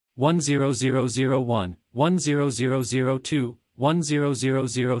10001, 10002,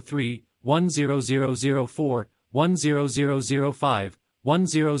 10003, 10004, 10005,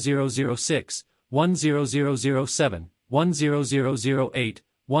 10006, 10007, 10008,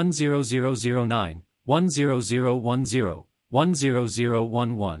 10009, 10010,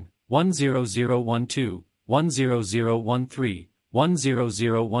 10011, 10012, 10013,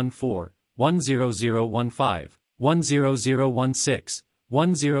 10014, 10015, 10016,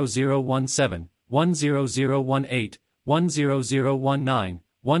 10017, 10018, 10019,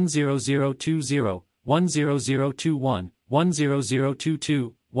 10020, 10021,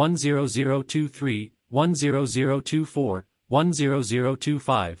 10022, 10023, 10024,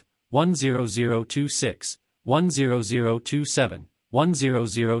 10025, 10026,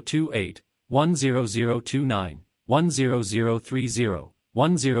 10027, 10028,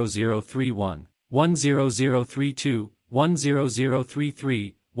 10029, 10030, 10031, 10032,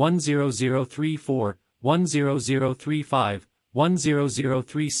 10033, 10034, 10035,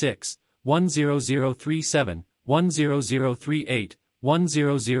 10036, 10037, 10038,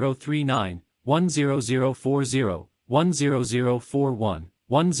 10039, 10040, 10041,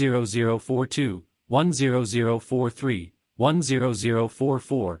 10042, 10043,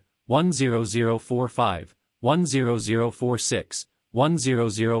 10044, 10045, 10046,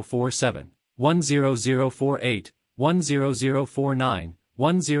 10047, 10048, 10049,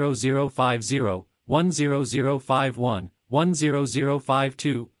 10050, 10051,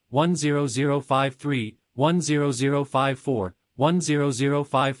 10052, 10053, 10054,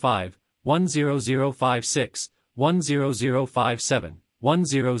 10055, 10056, 10057,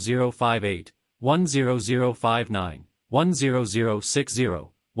 10058, 10059, 10060,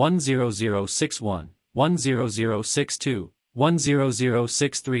 10061, 10062,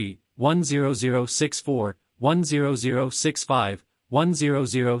 10063, 10064, 10065,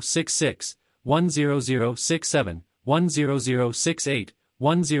 10066, 10067, 10068,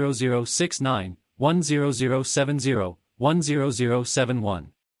 10069, 10070, 10071,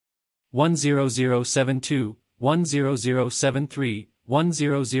 10072, 10073,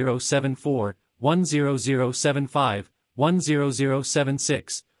 10074, 10075,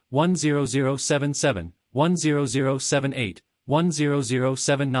 10076, 10077, 1078,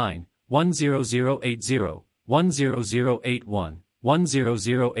 10079, 10080, 10081,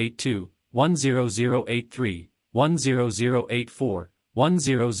 10082, 10083, 10084,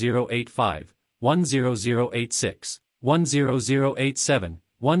 10085, 10086, 10087,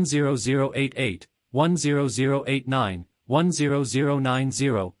 10088, 10089,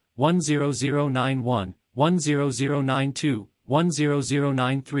 10090, 10091, 10092,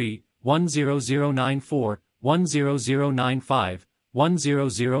 10093, 10094, 10095,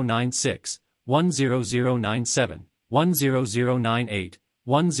 10096, 10097, 10098,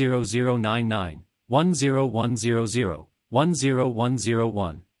 10099, 10100,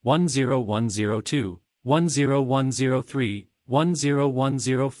 10101, 10102, 10103, 10104,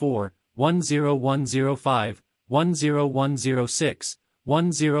 10105, 10106, 10107,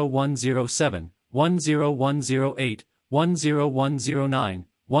 10108, 10109,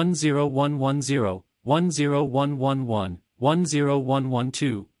 10110, 10111,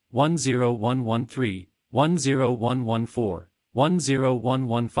 10112, 10113, 10114,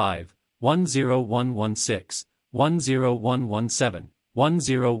 10115, 10116, 10117,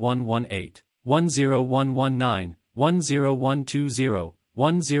 10118, 10119, 10120,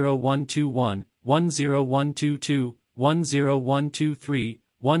 10121, 10122, 10123,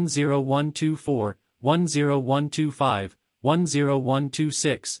 10124, 10125,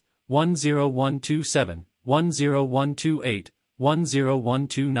 10126, 10127, 10128,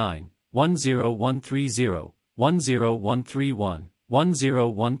 10129, 10130, 10131,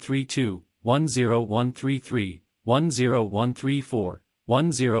 10132, 10133, 10134,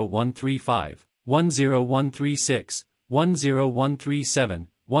 10135, 10136, 10137,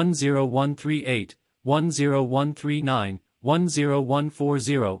 10138, 10139,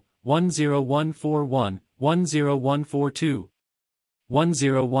 10140, 10141, 10142,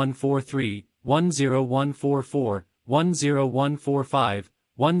 10143, 10144, 10145,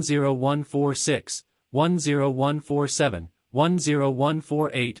 10146, 10147,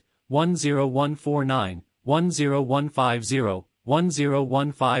 10148, 10149, 10150,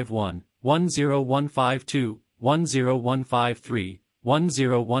 10151, 10152, 10153,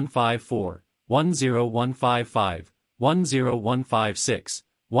 10154, 10155, 10156,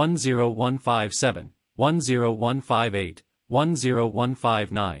 10157, 10158,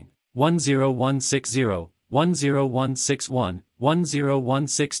 10159, 10160, 10161,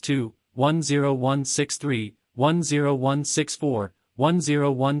 10162, 10163, 10164,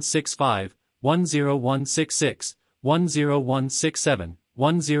 10165, 10166, 10167,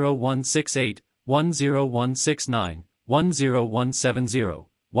 10168, 10169, 10170,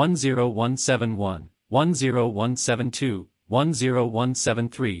 10171, 10172,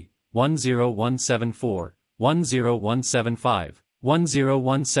 10173, 10174, 10175,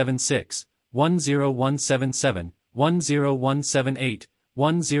 10176, 10177, 10178,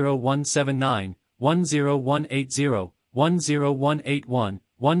 10179, 10180, 10181,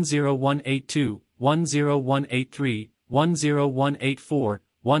 10182, 10183, 10184,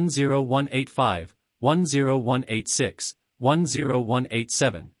 10185, 10186,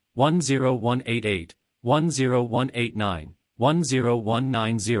 10187, 10188, 10189,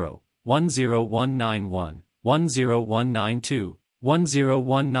 10190, 10191, 10192,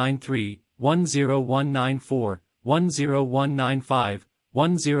 10193, 10194, 10195,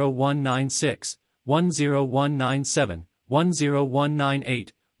 10196, 10197,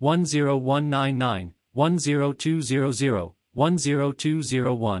 10198, 10199, 10200,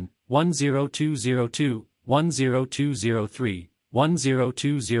 10201, 10202, 10203,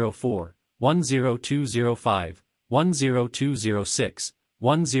 10204, 10205, 10206,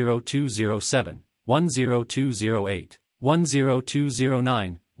 10207, 10208,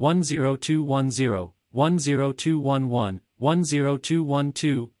 10209, 10210, 10211,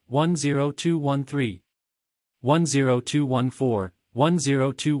 10212, 10213, 10214,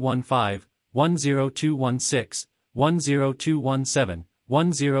 10215, 10216, 10217,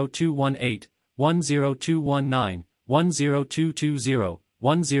 10218, 10219, 10220,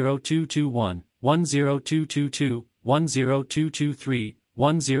 10221, 10222, 10223,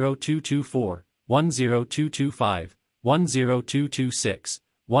 10224, 10225, 10226,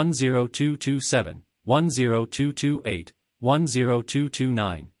 10227, 10228,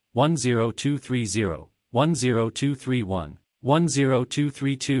 10229, 10230, 10231,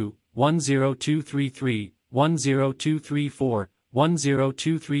 10232, 10233, 10234,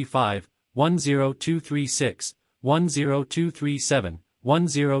 10235, 10236, 10237,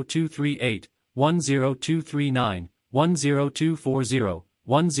 10238, 10239, 10240,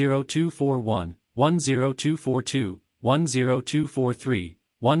 10241, 10242, 10243,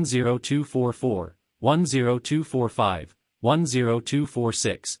 10244, 10245,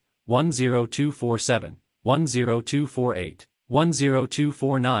 10246, 10247, 10248,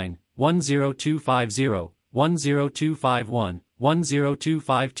 10249, 10250, 10251,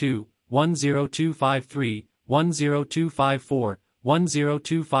 10252, 10253, 10254,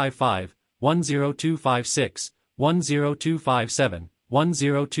 10255, 10256, 10257,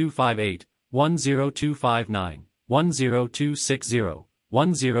 10258, 10259, 10260,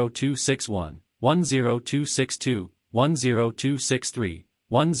 10261, 10262, 10263,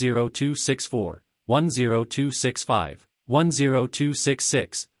 10264, 10265,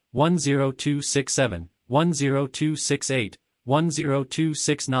 10266, 10267, 10268,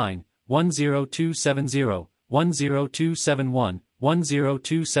 10269, 10270, 10271,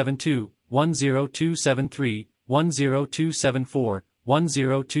 10272, 10273, 10274,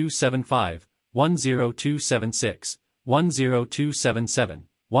 10275, 10276, 10277,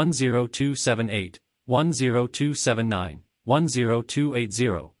 10278, 10279,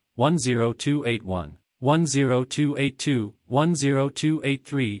 10280, 10281, 10282,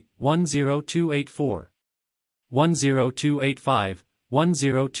 10283, 10284, 10285,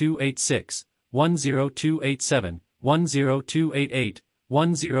 10286, 10287, 10288,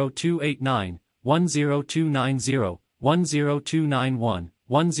 10289, 10290, 10291,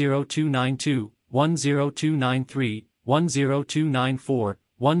 10292, 10293, 10294,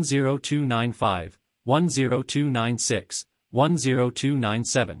 10295, 10296,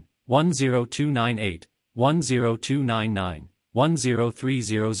 10297, 10298, 10299,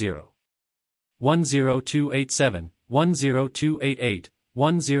 10300, 10287, 10288,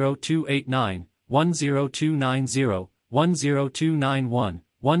 10289, 10290, 10291,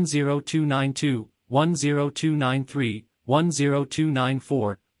 10292, 10293,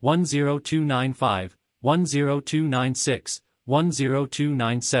 10294, 10295, 10296,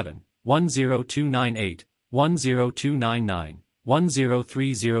 10297, 10298, 10299,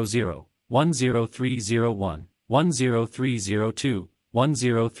 10300, 10301, 10302,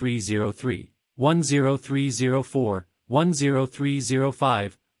 10303, 10304,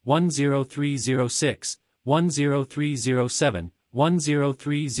 10305, 10306, 10307,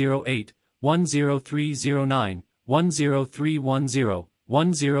 10308, 10309, 10310,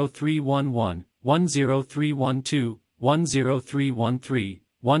 10311, 10312, 10313,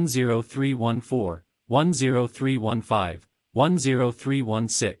 10314, 10315,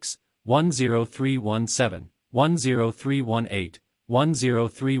 10316, 10317, 10318,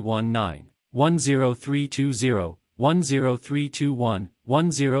 10319, 10320, 10321,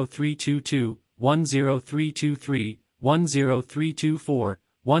 10322, 10323, 10324,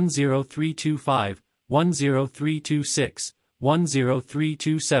 10325, 10326,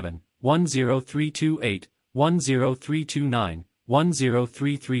 10327, 10328, 10329,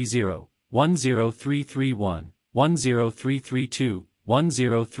 10330, 10331, 10332,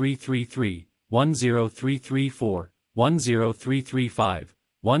 10333, 10334, 10335,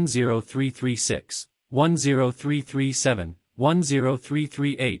 10336, 10337,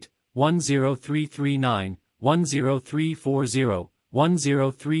 10338, 10339, 10340,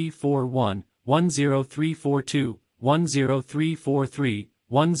 10341, 10342, 10343,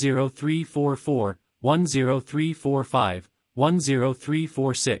 10344, 10345,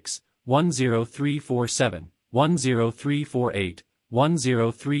 10346, 10347, 10348,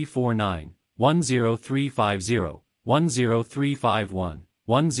 10349, 10350, 10351,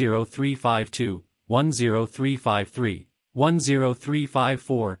 10352, 10353,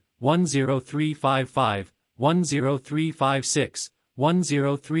 10354, 10355, 10356,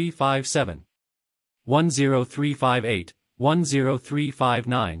 10357, 10358,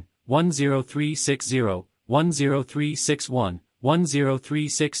 10359, 10360, 10361,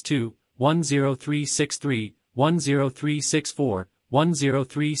 10362, 10363, 10364,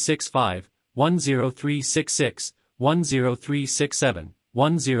 10365, 10366, 10367,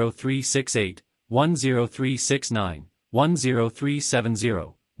 10368, 10369,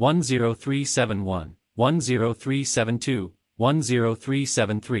 10370, 10371, 10372,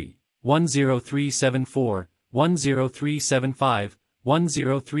 10373, 10374, 10375,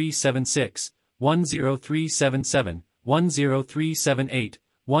 10376, 10377, 10378,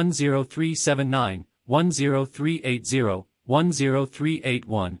 10379, 10380,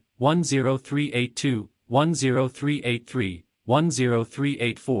 10381, 10382, 10383,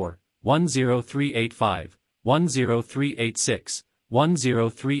 10384, 10385, 10386,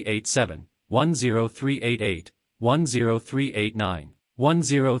 10387, 10388, 10389,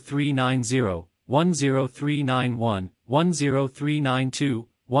 10390, 10391, 10392,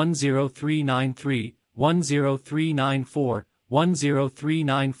 10393, 10394,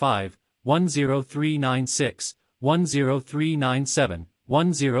 10395, 10396, 10397,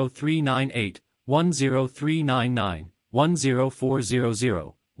 10398, 10399,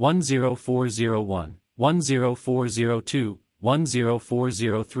 10400, 10401, 10402,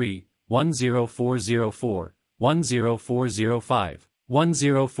 10403, 10404, 10405,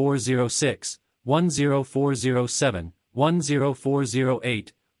 10406, 10407,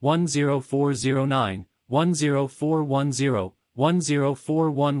 10408, 10409, 10410,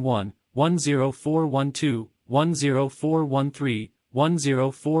 10411, 10412, 10413,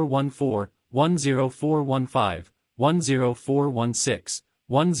 10414, 10415, 10416,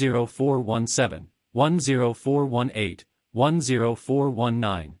 10417, 10418,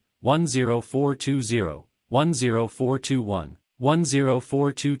 10419, 10420, 10421,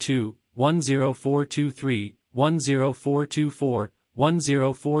 10422, 10423, 10424,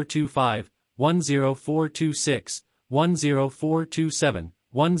 10425, 10426, 10427,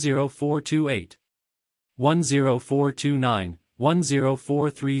 10428, 10429,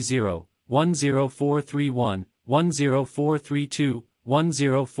 10430, 10431, 10432,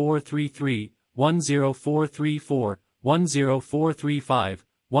 10433, 10434, 10435,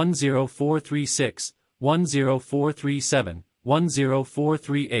 10436, 10437,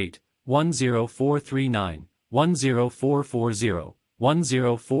 10438, 10439, 10440,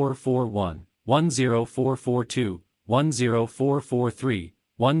 10441, 10442, 10443,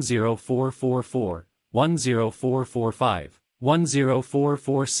 10444, 10445,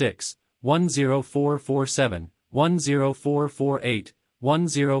 10446, 10447, 10448,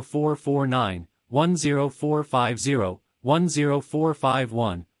 10449, 10450,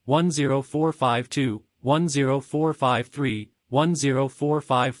 10451, 10452, 10453,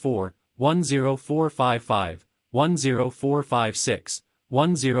 10454, 10455, 10456,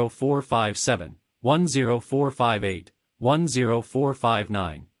 10457, 10458,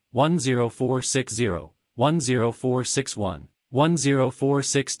 10459, 10460, 10461,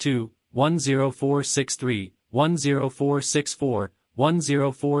 10462, 10463, 10464,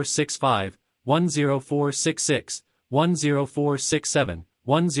 10465, 10466, 10467,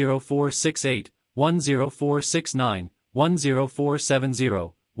 10468, 10469,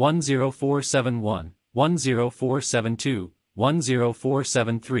 10470, 10471, 10472,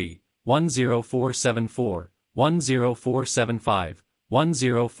 10473, 10474, 10475,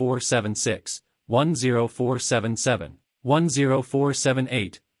 10476, 10477,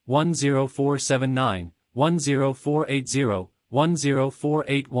 10478, 10479, 10480,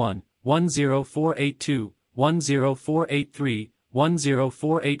 10481, 10482, 10483,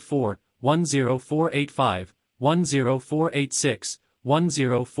 10484, 10485, 10486,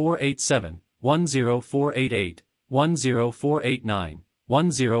 10487, 10488, 10489,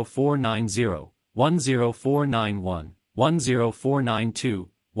 10490, 10491, 10492,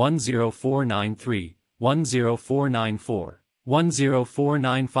 10493, 10494,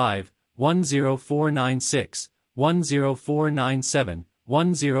 10495, 10496, 10497,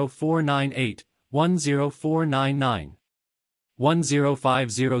 10498, 10499,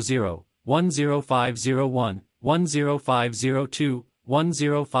 10500, 10501, 10502,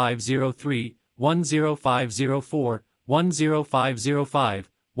 10503, 10504, 10505,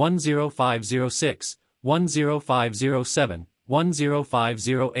 10506, 10507,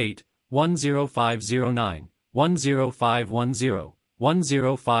 10508, 10509, 10510,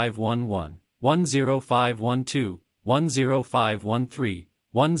 10511, 10512, 10513,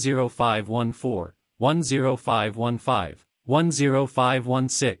 10514, 10515,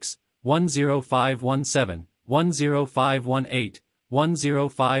 10516, 10517, 10518,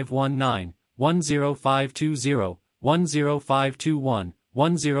 10519, 10520, 10521,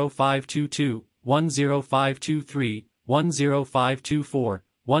 10522, 10523, 10524,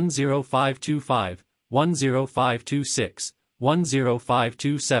 10525, 10526,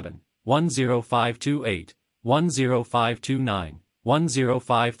 10527, 10528, 10529,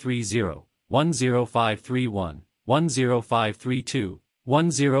 10530, 10531, 10532,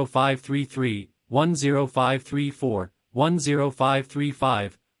 10533, 10534,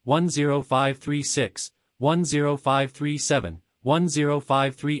 10535, 10536, 10537,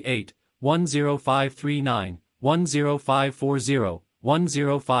 10538, 10539, 10540,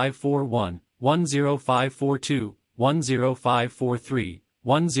 10541, 10542, 10543,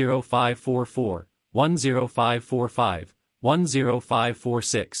 10544, 10545,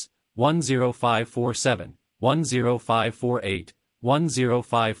 10546, 10547, 10548,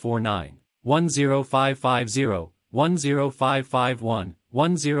 10549, 10550, 10551,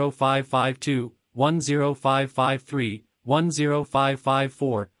 10552, 10553,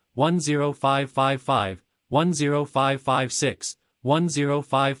 10554, 10555, 10556,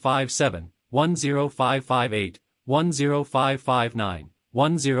 10557, 10558, 10559,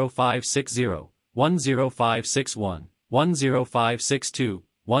 10560, 10561, 10562,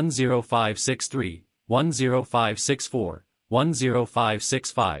 10563, 10564,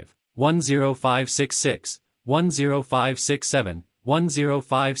 10565, 10566, 10567,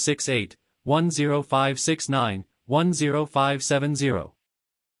 10568, 10569, 10570,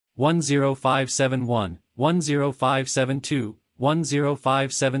 10571, 10572,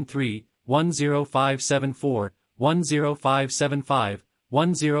 10573, 10574, 10575,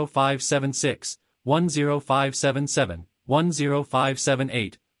 10576, 10577,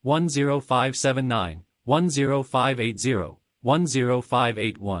 10578, 10579, 10580,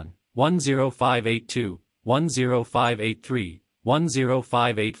 10581, 10582, 10583,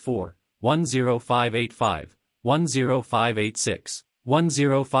 10584, 10585, 10586,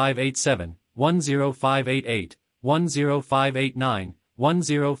 10587, 10588, 10589,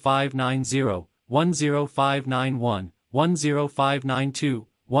 10590, 10591, 10592,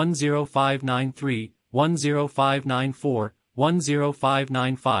 10593, 10594,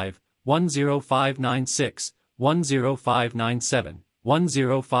 10595, 10596, 10597,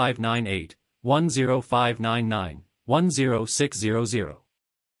 10598, 10599, 10600,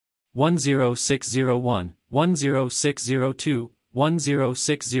 10601, 10602,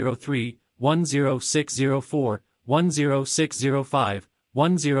 10603, 10604, 10605,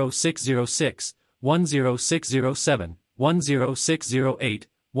 10606, 10607, 10608,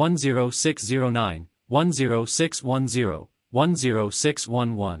 10609, 10610,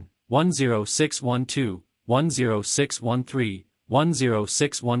 10611, 10612, 10613,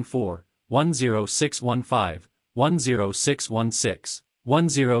 10614, 10615, 10616,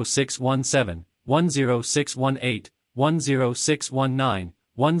 10617, 10618, 10619,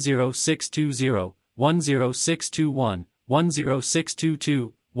 10620, 10621, 10622,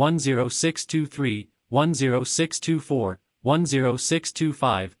 10623, 10624,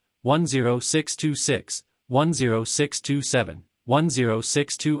 10625, 10626, 10627,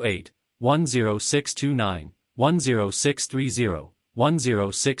 10628, 10629, 10630,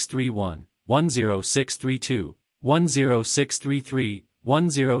 10631, 10632, 10633,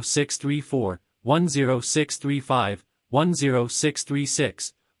 10634, 10635,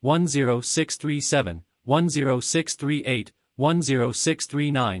 10636, 10637, 10638,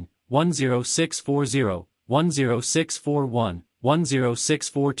 10639, 10640, 10641,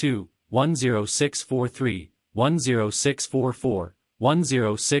 10642, 10643, 10644,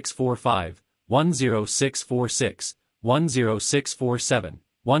 10645, 10646, 10647,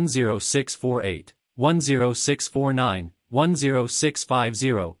 10648, 10649,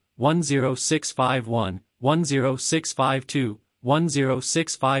 10650, 10651, 10652,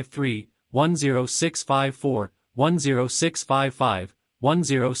 10653, 10654, 10655,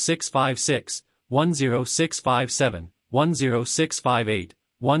 10656, 10657, 10658,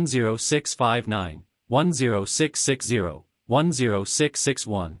 10659, 10660,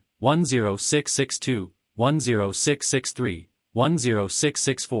 10661, 10662, 10663,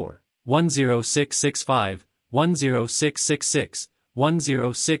 10664, 10665, 10666,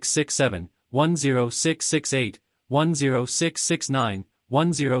 10667, 10668, 10669,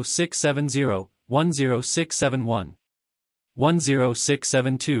 10670, 10671,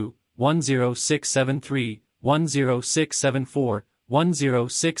 10672, 10673, 10674,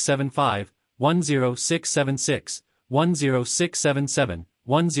 10675, 10676, 10677,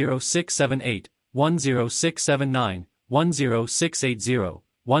 10678, 10679, 10680,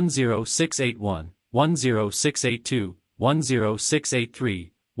 10681, 10682,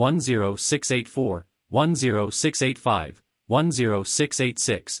 10683, 10684, 10685,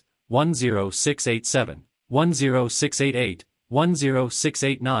 10686, 10687, 10688,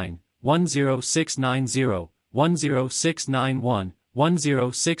 10689, 10690, 10691,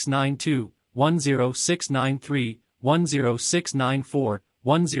 10692, 10693, 10694,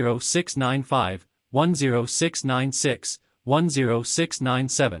 10695, 10696,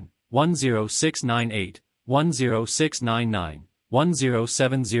 10697, 10698, 10699,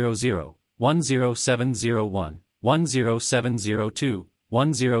 10700, 10701, 10702,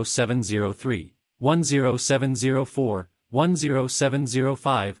 10703, 10704,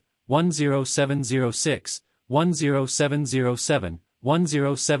 10705, 10706, 10707,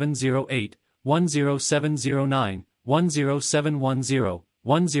 10708, 10709, 10710,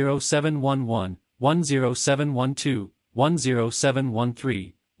 10711, 10712,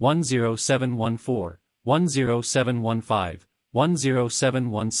 10713, 10714, 10715,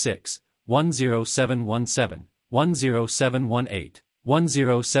 10716, 10717, 10718,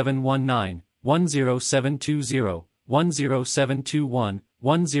 10719, 10720, 10721,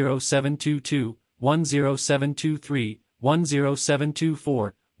 10722, 10723,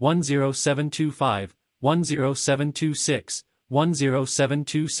 10724, 10725, 10726,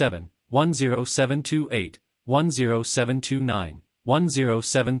 10727, 10728, 10729,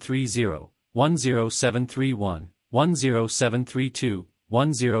 10730, 10731, 10732,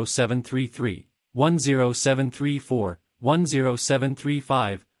 10733, 10734,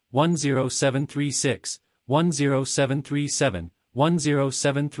 10735, 10736, 10737,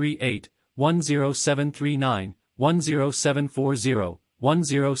 10738, 10739, 10740,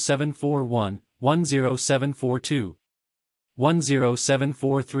 10741, 10742,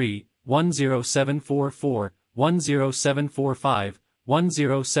 10743, 10744, 10745,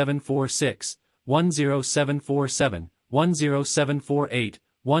 10746, 10747, 10748,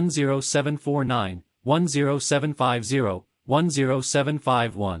 10749, 10750,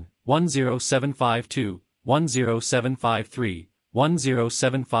 10751, 10752, 10753,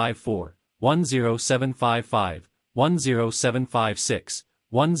 10754, 10755, 10756,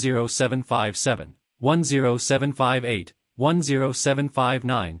 10757, 10758,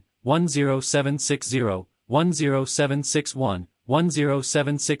 10759, 10760, 10761,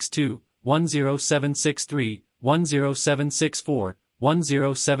 10762, 10763, 10764,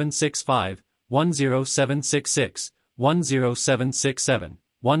 10765, 10766, 10767,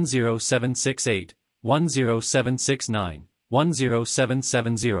 10768, 10769,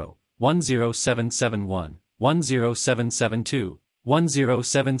 10770, 10771, 10772,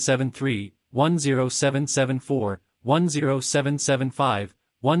 10773, 10774, 10775,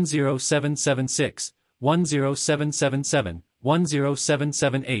 10776, 10777,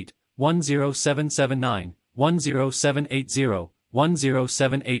 10778, 10779, 10780,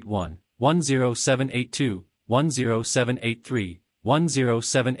 10781, 10782, 10783,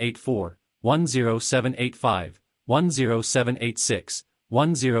 10784, 10785, 10786,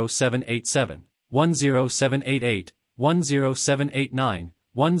 10787, 10788, 10789,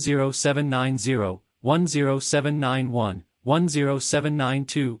 10790, 10791,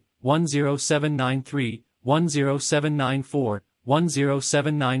 10792, 10793, 10794,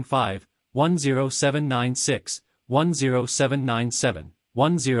 10795, 10796, 10797,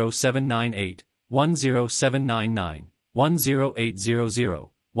 10798, 10799, 10800,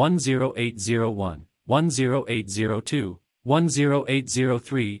 10801, 10802,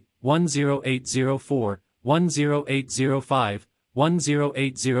 10803, 10804, 10805,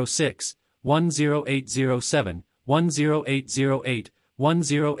 10806, 10807, 10808,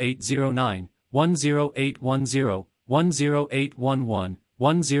 10809, 10810, 10811,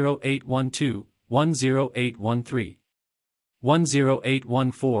 10812, 10813,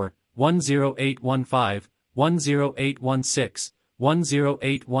 10814, 10815, 10816,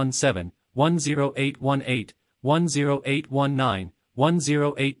 10817, 10818, 10819,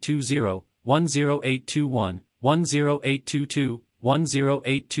 10820, 10821, 10822,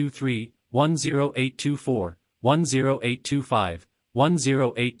 10823, 10824, 10825,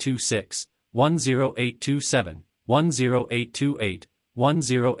 10826, 10827, 10828,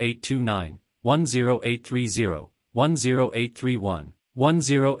 10829, 10830, 10831,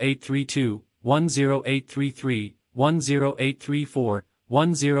 10832, 10833, 10834,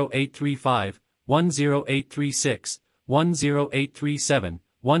 10835, 10836, 10837,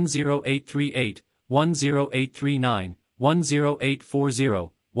 10838, 10839,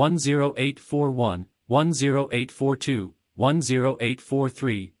 10840, 10841, 10842,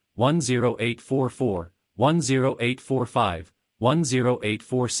 10843, 10844, 10845,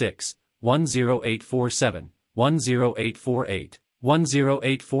 10846, 10847, 10848,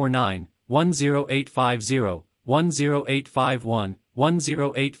 10849, 10850, 10851,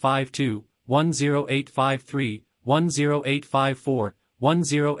 10852, 10853, 10854,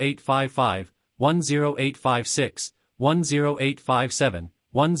 10855, 10856, 10857,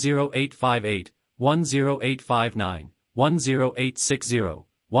 10858, 10859, 10860,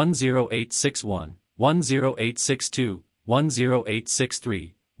 10861, 10862,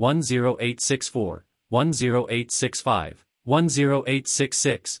 10863, 10864, 10865,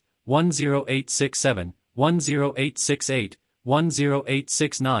 10866, 10867, 10868,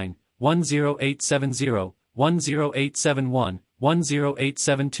 10869, 10870, 10871,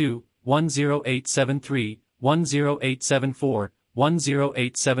 10872, 10873, 10874,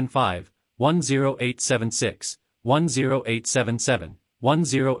 10875, 10876, 10877,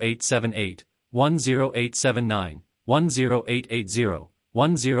 10878, 10879, 10880,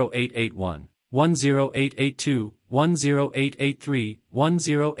 10881, 10882, 10883,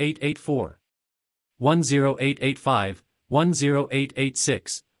 10884, 10885,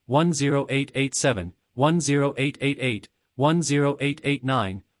 10886, 10887, 10888,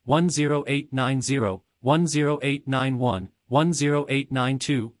 10889, 10890, 10891,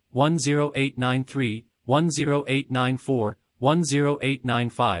 10892, 10893, 10894,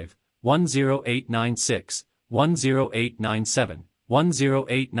 10895, 10896, 10897,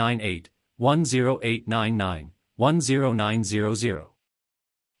 10898, 10899, 10900,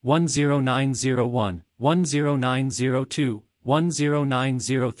 10901, 10902,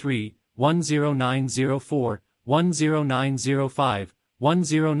 10903, 10904, 10905,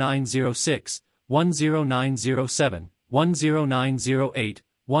 10906, 10907, 10908,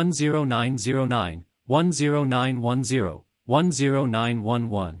 10909, 10910,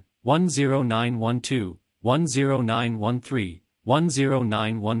 10911, 10912, 10913,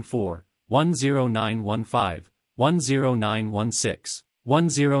 10914, 10915, 10916,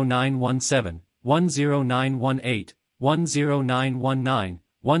 10917, 10918, 10919,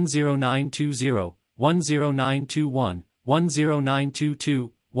 10920, 10921,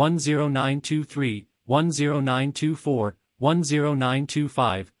 10922, 10923, 10924,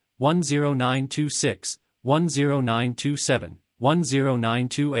 10925, 10926, 10927,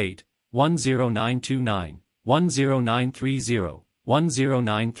 10928, 10929, 10930,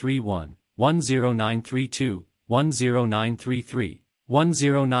 10931, 10932, 10933,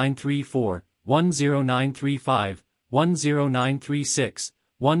 10934, 10935, 10936,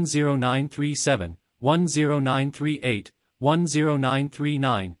 10937, 10938,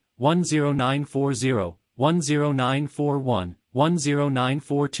 10939, 10940, 10941,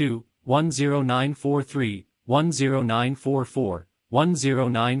 10942, 10943, 10944,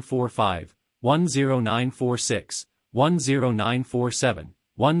 10945, 10946, 10947,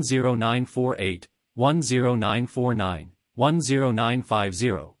 10948, 10949,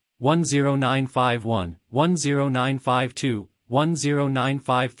 10950, 10951, 10952,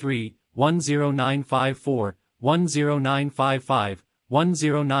 10953, 10954, 10955,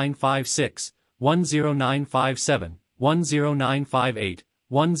 10956, 10957, 10958,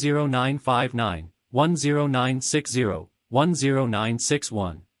 10959, 10960,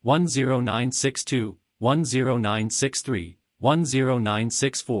 10961, 10962, 10963,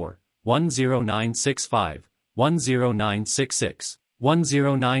 10964, 10965, 10966,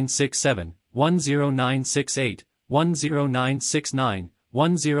 10967, 10968, 10969,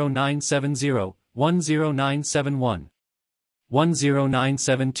 10970, 10971,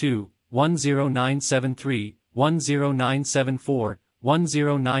 10972, 10973, 10974,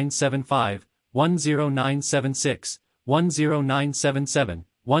 10975, 10976, 10977,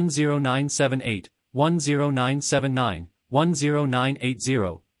 10978, 10979,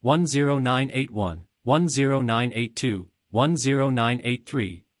 10980, 10981, 10982,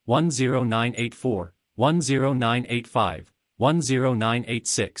 10983, 10984, 10985,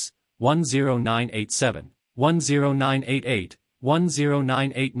 10986, 10987, 10988,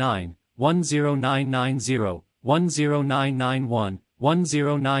 10989, 10990, 10991,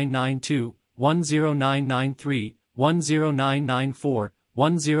 10992, 10993, 10994,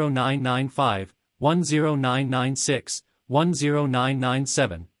 10995, 10996,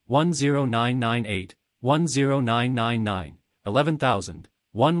 10997, 10998, 10999, 11000,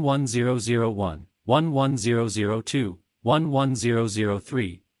 11001, 11002,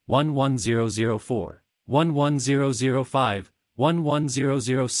 11003, 11004, 11005,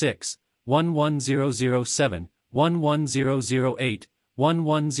 11006, 11007, 11008,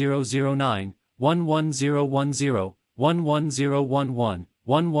 11009, 11010, 11011,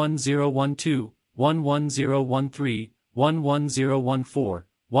 11012, 11013, 11014,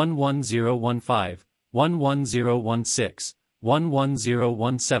 11015, 11016,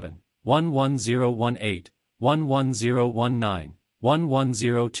 11017, 11018, 11019,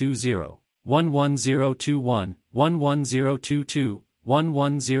 11020, 11021, 11022,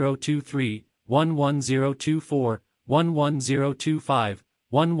 11023, 11024, 11025,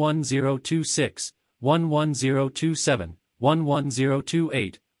 11026, 11027,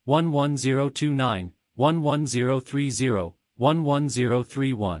 11028, 11029, 11030,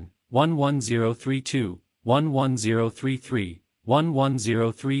 11031, 11032, 11033,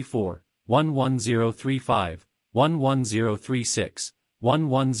 11034, 11035, 11036,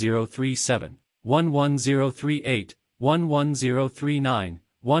 11037, 11038, 11039,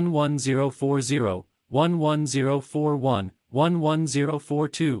 11040, 11041,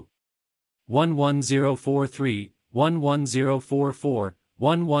 11042, 11043, 11044,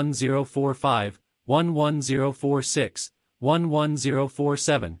 11045, 11046,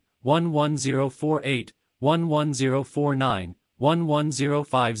 11047, 11048, 11049,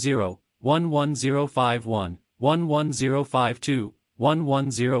 11050, 11051, 11052,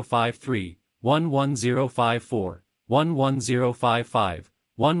 11053, 11054, 11055,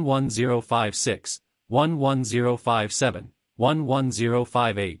 11056, 11057,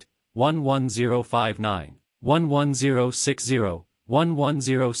 11058, 11059, 11060,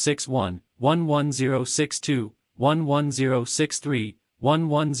 11061, 11062, 11063,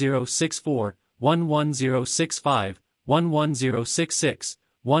 11064, 11065, 11066,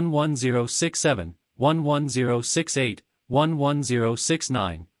 11067, 11068,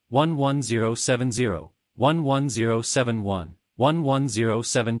 11069, 11070, 11071,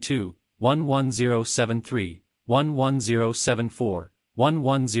 11072, 11073, 11074,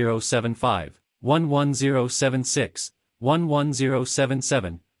 11075, 11076,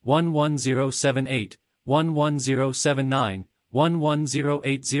 11077, 11078, 11079,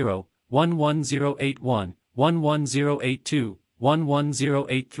 11080, 11081, 11082,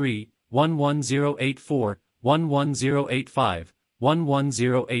 11083, 11084, 11085,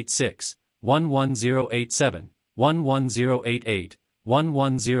 11086, 11087, 11088,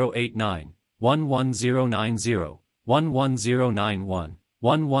 11089, 11090, 11091,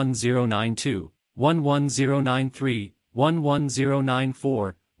 11092, 11093,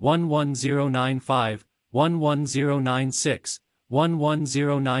 11094, 11095, 11096,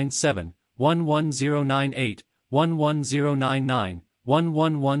 11097, 11098, 11099,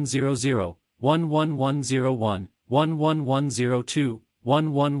 11100, 11101, 11102,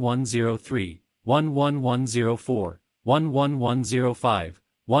 11103, 11104, 11105,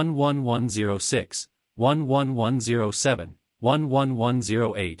 11106, 11107,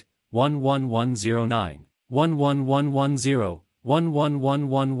 11108, 11109, 11110,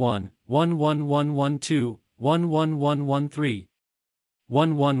 11111, 11112, 11113,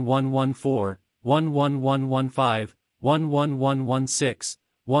 11114, 11115, 11116,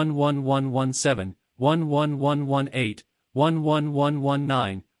 11117, 11118,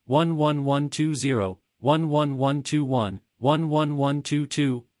 11119, 11120, 11121,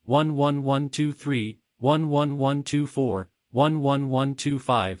 11122, 11123, 11124,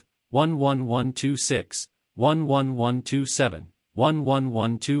 11125, 11126, 11127,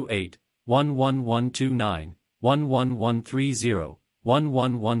 11128, 11129, 11130,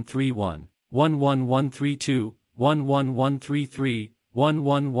 11131, 11132, 11133,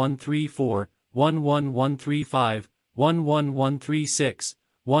 11134, 11135, 11136,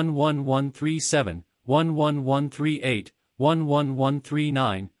 11137, 11138,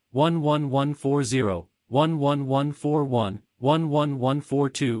 11139, 11140, 11141,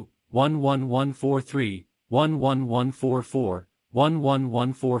 11142, 11143, 11144,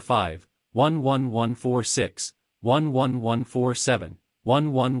 11145, 11146, 11147,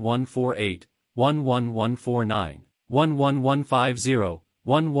 11148, 11149, 11150,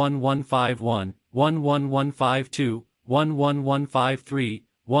 11151, 11152, 11153,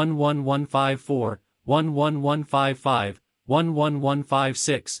 11154, 11155,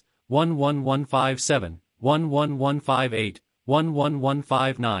 11156, 11157, 11158,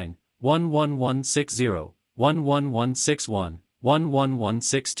 11159, 11160, 11161,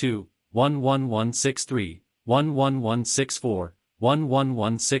 11162, 11163, 11164,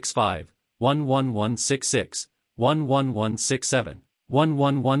 11165, 11166, 11167,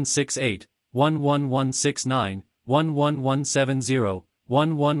 11168, 11169, 11170,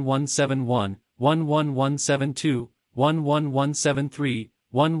 11171, 11172, 11173,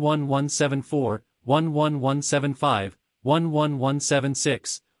 11174, 11175,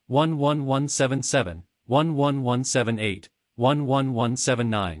 11176, 11177, 11178,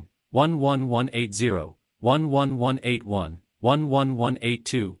 11179, 11180, 11181,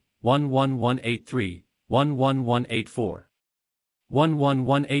 11182, 11183, 11184,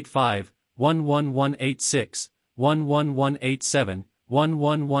 11185, 11186, 11187,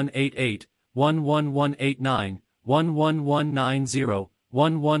 11188, 11189, 11190,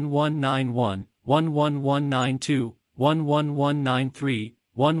 11191, 11192, 11193,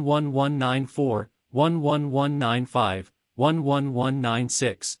 11194, 11195,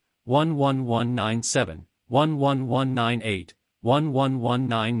 11196, 11197, 11198,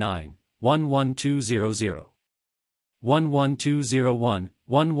 11199, 11200, 11201,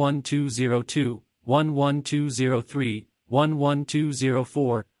 11202, 11203,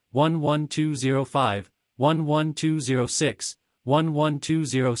 11204, 11205, 11206,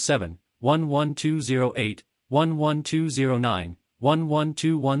 11207, 11208, 11209,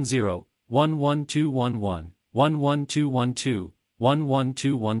 11210, 11211, 11212,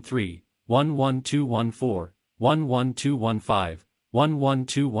 11213, 11214, 11215,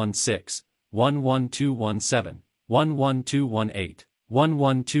 11216, 11217, 11218,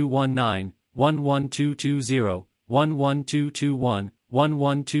 11219, 11220, 11221,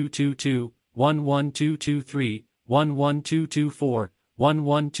 11222, 11223, 11224,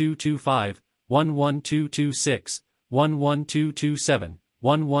 11225, 11226, 11227,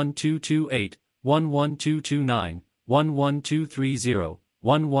 11228, 11229, 11230,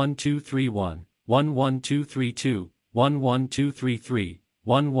 11231, 11232, 11233,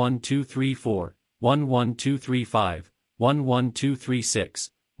 11234, 11235,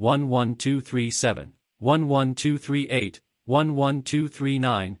 11236, 11237, 11238,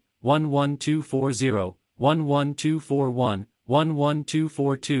 11239, 11240, 11241,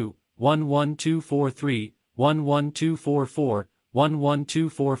 11242, 11243, 11244,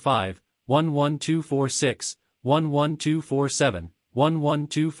 11245, 11246, 11247,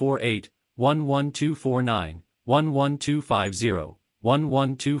 11248, 11249, 11250,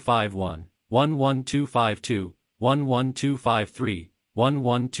 11251, 11252, 11253,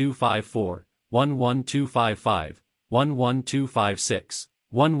 11254, 11255, 11256,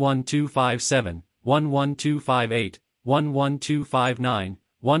 11257, 11258, 11259,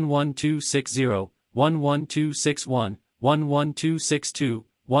 11260, 11261, 11262,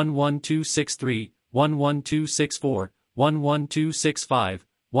 11263, 11264, 11265,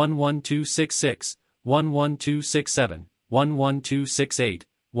 11266, 11267, 11268,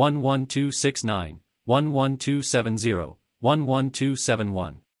 11269, 11270,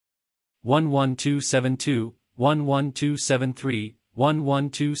 11271, 11272, 11273,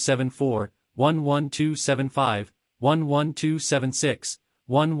 11274, 11275, 11276,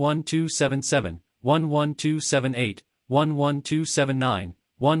 11277, 11278, 11279,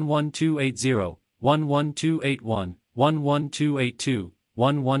 11280, 11281, 11282,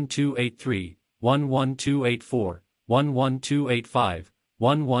 11283, 11284, 11285,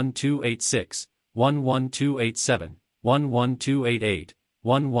 11286, 11287, 11288,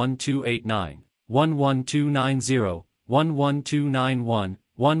 11289, 11290, 11291,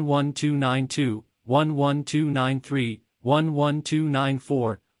 11292, 11293,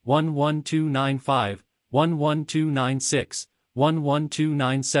 11294, 11295, 11296,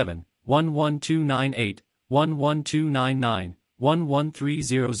 11297, 11298, 11299,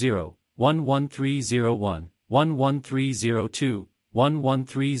 11300, 11301, 11302,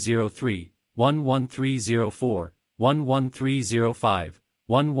 11303, 11304, 11305,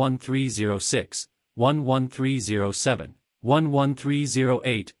 11306, 11307,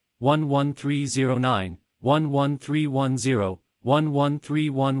 11308, 11309, 11310,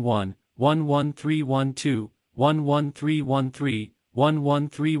 11311, 11312, 11313,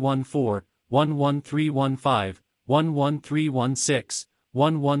 11314, 11315, 11316,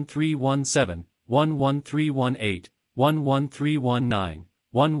 11317, 11318, 11319,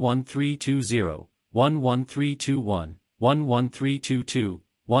 11320, 11321, 11322,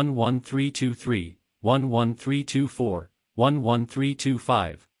 11323, 11324,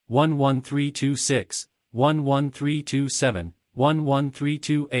 11325, 11326, 11327,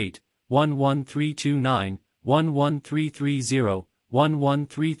 11328, 11329, 11330,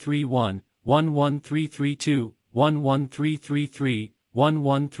 11331, 11332, 11333,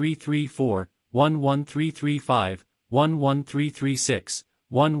 11334, 11335, 11336,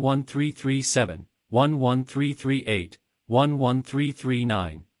 11337, 11338,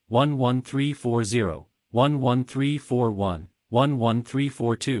 11339, 11340, 11341,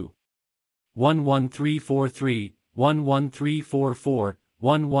 11342, 11343, 11344,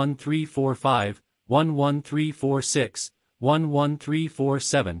 11345, 11346,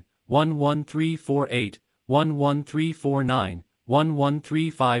 11347, 11348, 11349,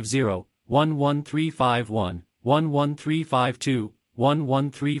 11350, 11351, 11352,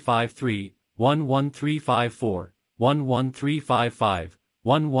 11353, 11354, 11355,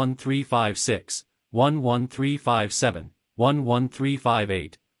 11356, 11357,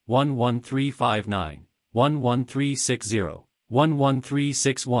 11358, 11359, 11360,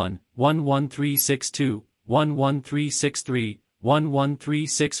 11361, 11362, 11363,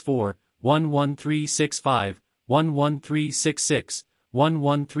 11364, 11365, 11366,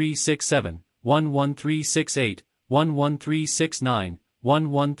 11367, 11368, 11369,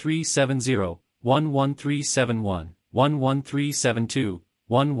 11370, 11371, 11372,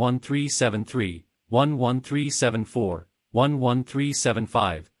 11373, 11374,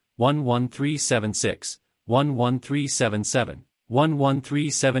 11375, 11376, 11377,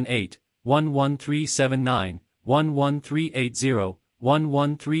 11378, 11379, 11380,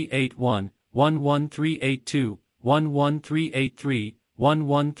 11381, 11382, 11383,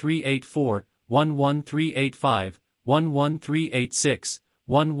 11384, 11385, 11386,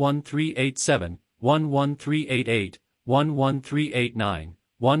 11387, 11388, 11389,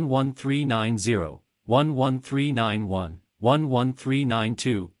 11390, 11391,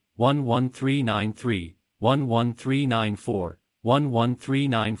 11392, 11393, 11394,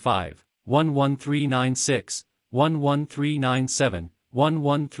 11395, 11396, 11397,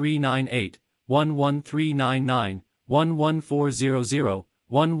 11398, 11399, 11400,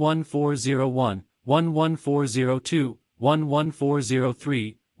 11401, 11402,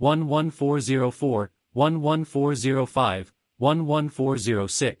 11403, 11404, 11405,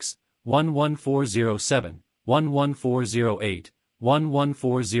 11406, 11407, 11408,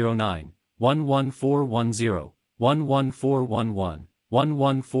 11409, 11410, 11411,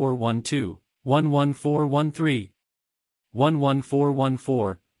 11412, 11413,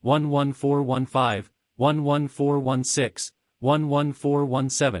 11414, 11415, 11416,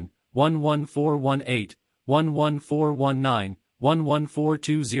 11417, 11418, 11419,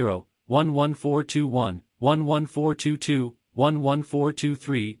 11420, 11421, 11422,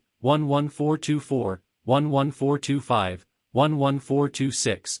 11423, 11424, 11425,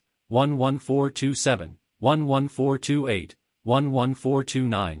 11426, 11427, 11428,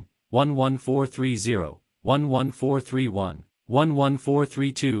 11429, 11430, 11431,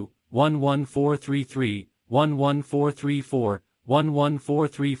 11432, 11433, 11434,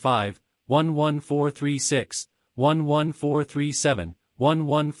 11435, 11436, 11437,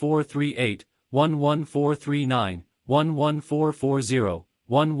 11438, 11439, 11440,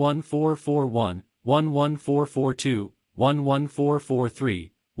 11441, 11442,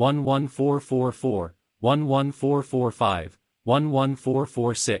 11443, 11444, 11445,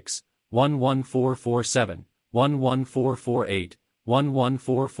 11446, 11447, 11448,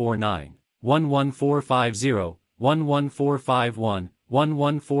 11449, 11450, 11451,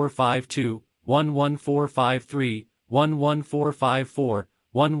 11452, 11453, 11454,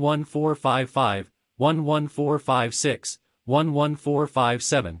 11455, 11456,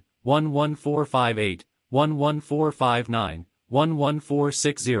 11457, 11458, 11459,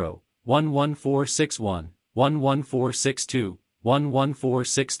 11460, 11461, 11462,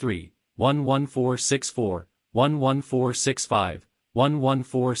 11463, 11464, 11465,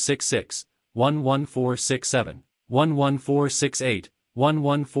 11466, 11467, 11468,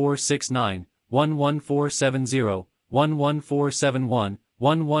 11469, 11470, 11471,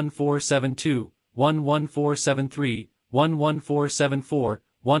 11472, 11473, 11474,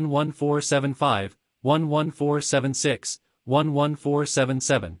 11475, 11476,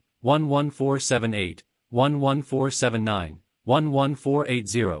 11477, 11478, 11479,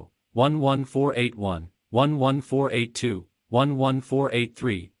 11480, 11481, 11482,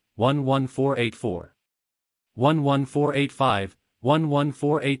 11483, 11484, 11485,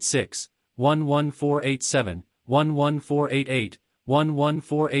 11486, 11487, 11488,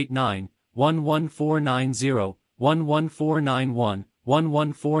 11489, 11490, 11491,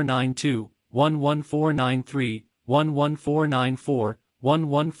 11492, 11493, 11494,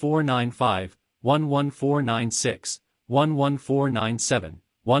 11495, 11496, 11497,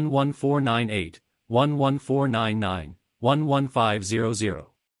 11498, 11499, 11500,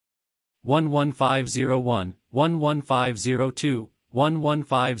 11501, 11502,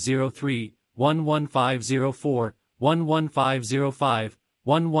 11503, 11504, 11505,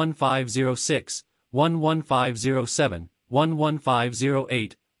 11506, 11507,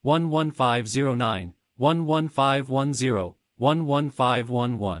 11508, 11509, 11510,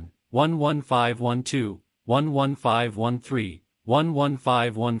 11511, 11512, 11513,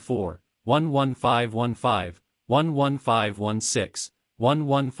 11514, 11515, 11516,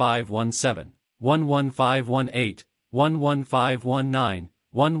 11517, 11518, 11519,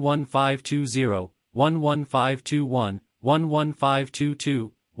 11520, 11521,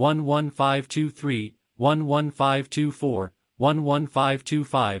 11522, 11523, 11524,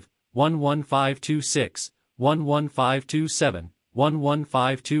 11525, 11526, 11527,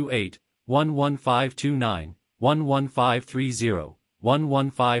 11528, 11529, 11530,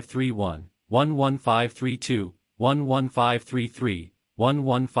 11531, 11532, 11533,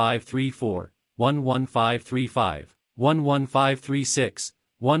 11534, 11535, 11536,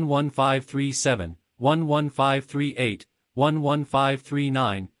 11537, 11538,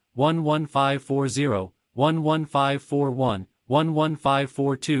 11539, 11540, 11541,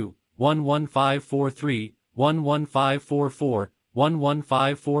 11542, 11543, 11544,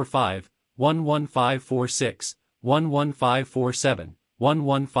 11545, 11546, 11547,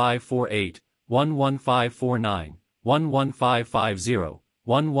 11548, 11549, 11550,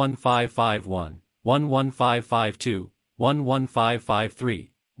 11551, 11552, 11553,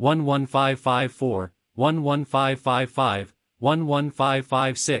 11554, 11555,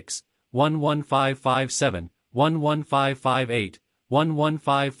 11556, 11557, 11558,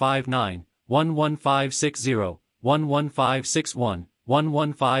 11559, 11560, 11561,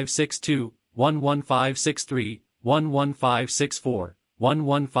 11562, 11563, 11564,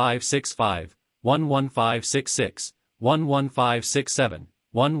 11565, 11566, 11567,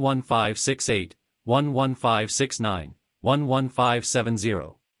 11568, 11569,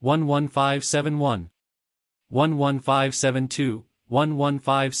 11570, 11571, 11572,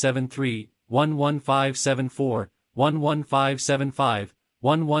 11573, 11574, 11575,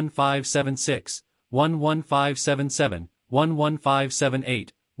 11576, 11577,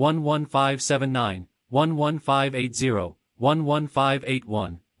 11578, 11579, 11580,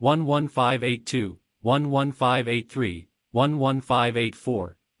 11581, 11582, 11583,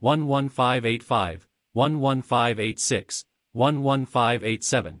 11584, 11585, 11586,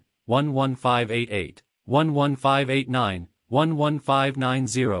 11587, 11588, 11589,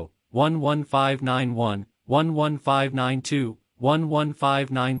 11590, 11591, 11592,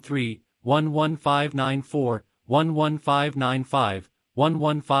 11593, 11594, 11595,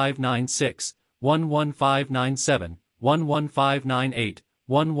 11596, 11597, 11598,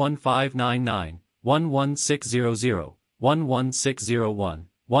 11599, 11600, 11601,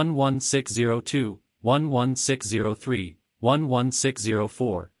 11602, 11603,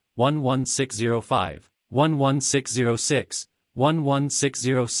 11604, 11605, 11606,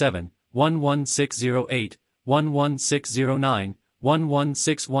 11607, 11608, 11609, 11610,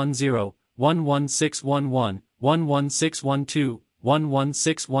 11611, 11612, 11613,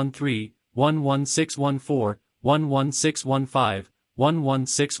 11614, 11615,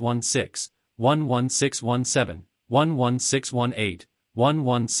 11616, 11617, 11618,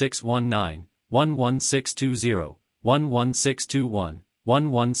 11619, 11620, 11621,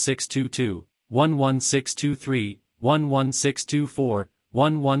 11622, 11623, 11624,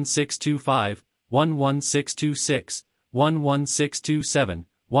 11625, 11626, 11627,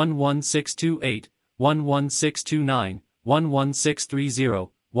 11628, 11629, 11630,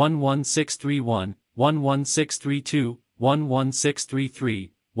 11631, 11632,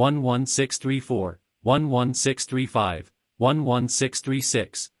 11633, 11634, 11635,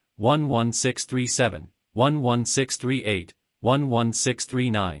 11636, 11637, 11638,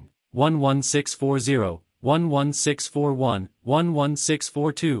 11639, 11640, 11641,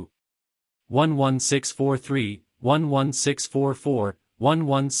 11642, 11643, 11644,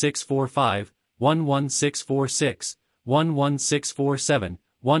 11645, 11646, 11647,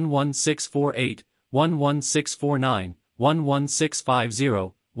 11648, 11649,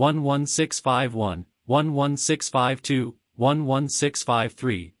 11650, 11651, 11652,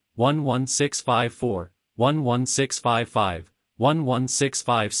 11653, 11654, 11655,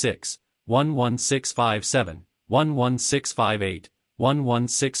 11656, 11657, 11658,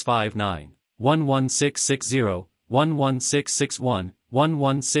 11659, 11660, 11661,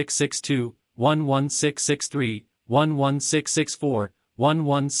 11662, 11663, 11664,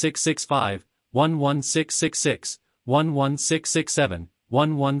 11665, 11666, 11667,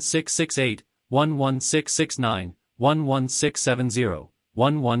 11668, 11669, 11670,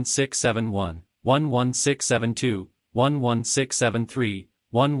 11671, 11672, 11673,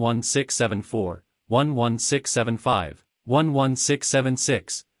 11674, 11675,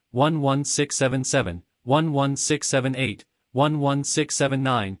 11676, 11677, 11678,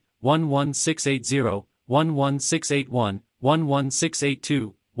 11679, 11680, 11681,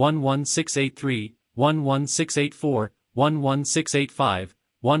 11682, 11683, 11684, 11685,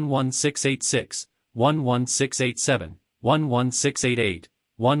 11686, 11687, 11688,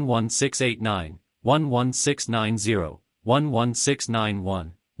 11689, 11690,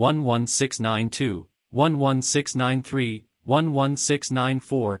 11691, 11692, 11693,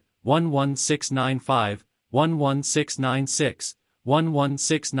 11694, 11695, 11696,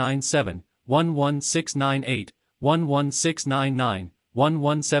 11697, 11698, 11699,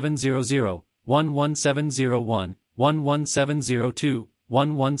 11700, 11701, 11702,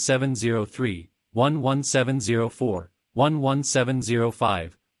 11703, 11704,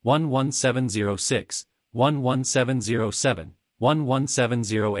 11705, 11706, 11707,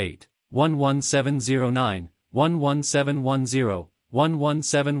 11708, 11709, 11710,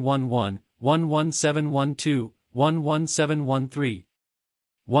 11711, 11712, 11713,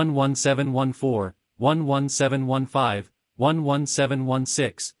 11714, 11715,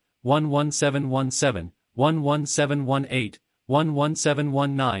 11716, 11717, 11718,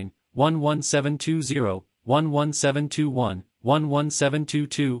 11719, 11720, 11721,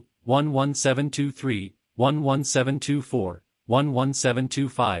 11722, 11723, 11724,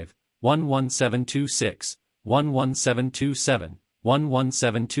 11725, 11726, 11727,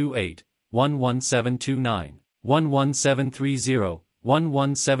 11728, 11729, 11730,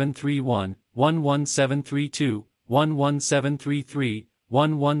 11731, 11732, 11733,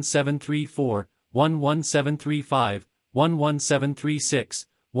 11734, 11735, 11736,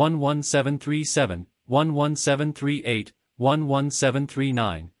 11737, 11738,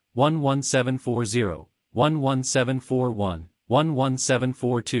 11739, 11740, 11741,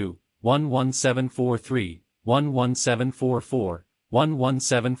 11742, 11743, 11744,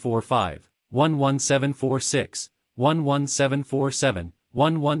 11745, 11746, 11747,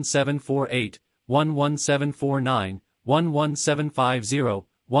 11748, 11749, 11750,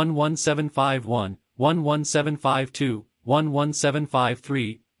 11751, 11752,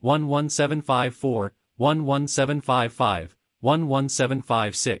 11753, 11754, 11755,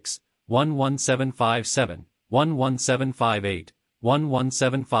 11756, 11757, 11758,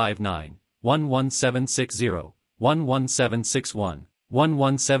 11759, 11760, 11761,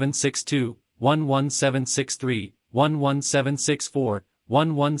 11762, 11763, 11764,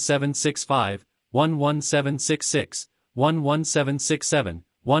 11765, 11766, 11767,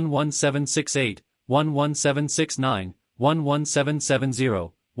 11768, 11769,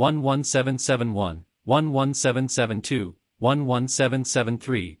 11770, 11771, 11772,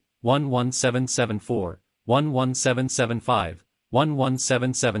 11773, 11774, 11775,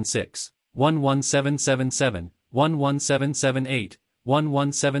 11776, 11777, 11778,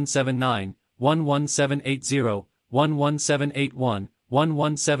 11779, 11780, 11781,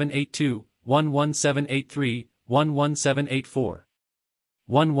 11782, 11783, 11784,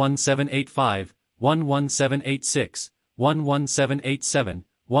 11785, 11786, 11787,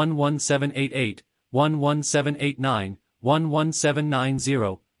 11788, 11789,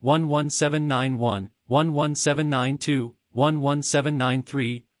 11790, 11791, 11792,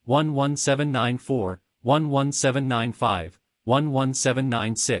 11793, 11794, 11795,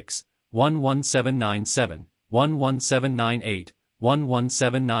 11796, 11797, 11798,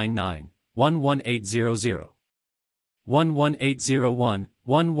 11799, 11800, 11801,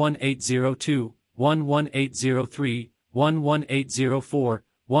 11802, 11803, 11804,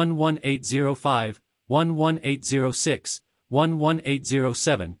 11805, 11806,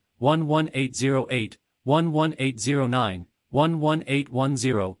 11807, 11808, 11809,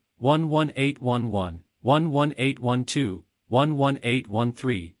 11810, 11811, 11812,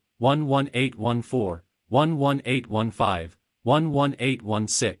 11813, 11814, 11815,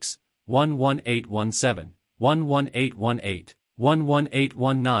 11816, 11817, 11818,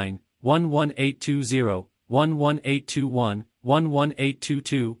 11819, 11820, 11821,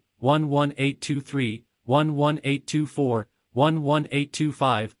 11822, 11823, 11824,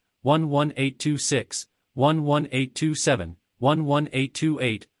 11825, 11826, 11827,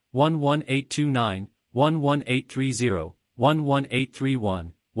 11828, 11829, 11830,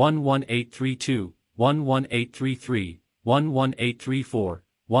 11831, 11832, 11833, 11834,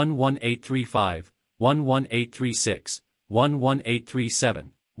 11835, 11836,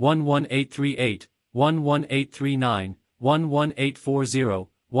 11837, 11838, 11839, 11840,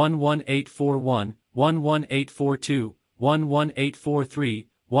 11841, 11842, 11843,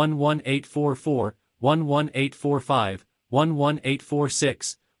 11844, 11845,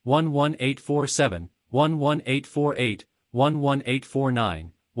 11846, 11847, 11848,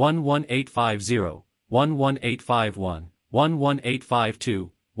 11849, 11850, 11851,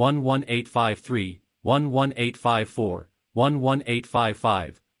 11852, 11853, 11854,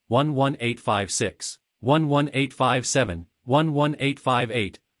 11855, 11856, 11857,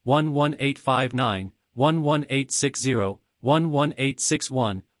 11858, 11859, 11860,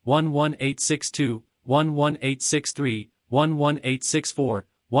 11861, 11862, 11863, 11864,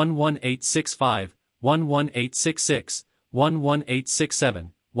 11865, 11866,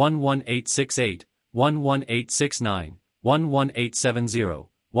 11867, 11868, 11869, 11870,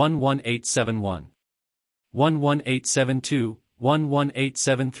 11871, 11872,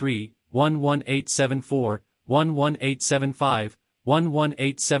 11873, 11874, 11875,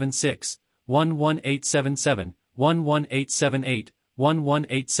 11876, 11877, 11878,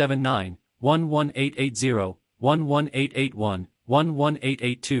 11879, 11880, 11881,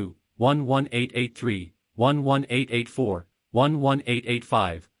 11882, 11883, 11884,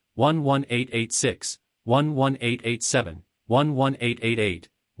 11885, 11886, 11887, 11888,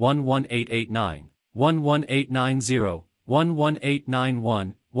 11889, 11890,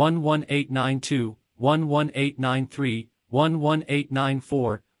 11891, 11892, 11893,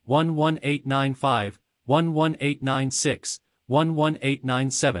 11894, 11895, 11896,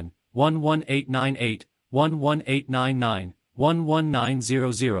 11897, 11898, 11899,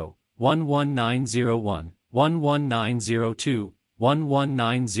 11900, 11901, 11902,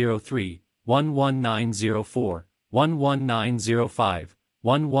 11903, 11904, 11905,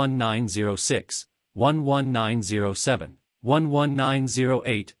 11906, 11907,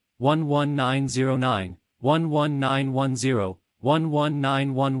 11908, 11909, 11910,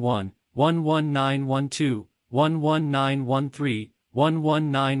 11911, 11912, 11913,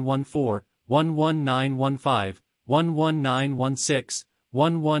 11914, 11915, 11916,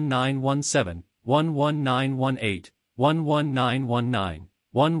 11917, 11918, 11919,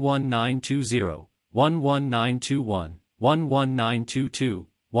 11920, 11921, 11922,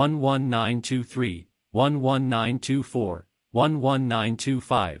 11923, 11924,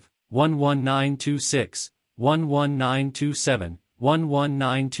 11925, 11926, 11927,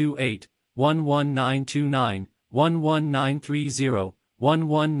 11928, 11929, 11930,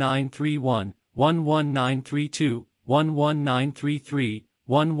 11931, 11932, 11933,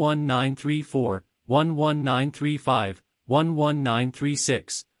 11934, 11935,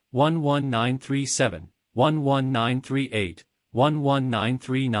 11936, 11937, 11938,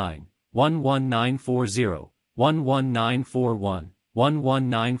 11939, 11940, 11941,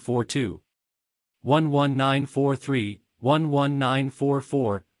 11942, 11943,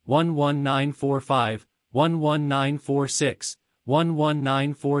 11944, 11945, 11946,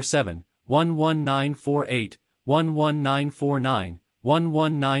 11947, 11948, 11949,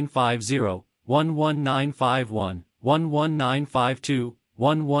 11950, 11951, 11952,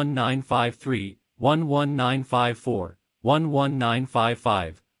 11953, 11954,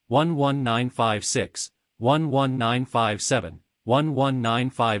 11955, 11956, 11957,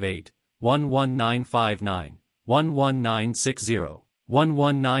 11958, 11959, 11960,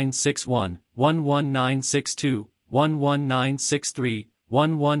 11961, 11962, 11963,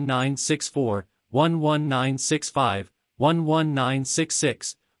 11964, 11965,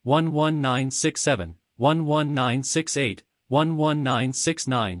 11966, 11967, 11968,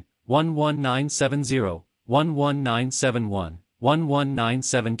 11969, 11970, 11971,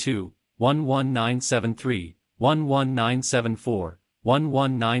 11972, 11973, 11974,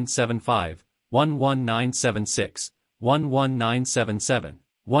 11975, 11976, 11977,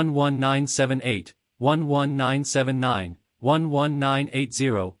 11978, 11979,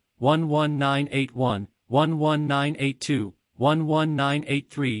 11980, 11981, 11982,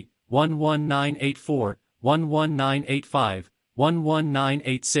 11983, 11984, 11985,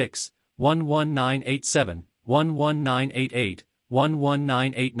 11986, 11987, 11988,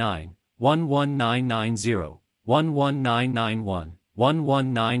 11989, 11990, 11991,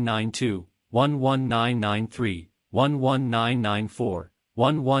 11992, 11993, 11994,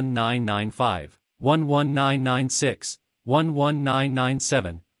 11995, 11996,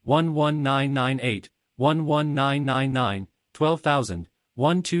 11997, 11998, 11999, 12000,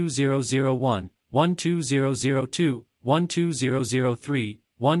 12001, 12002, 12003,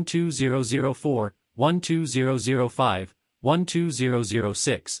 12004, 12005,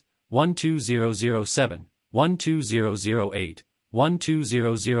 12006, 12007, 12008,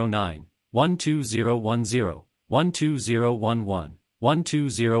 12009, 12010, 12011,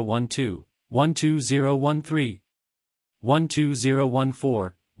 12012, 12013,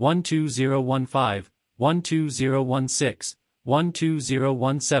 12014, 12015, 12016,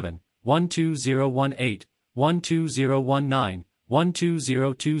 12017, 12018, 12019,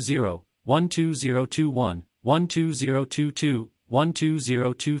 12020, 12021, 12022,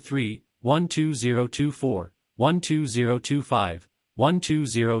 12023, 12024, 12025,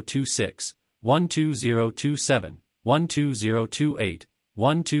 12026, 12027, 12028,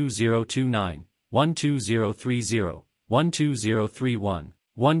 12029, 12030, 12031,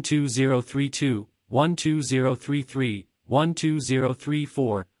 12032, 12033,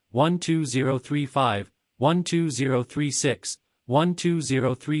 12034, 12035, 12036,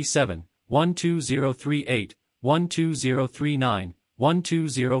 12037, 12038, 12039,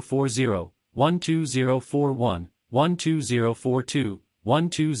 12040, 12041, 12042,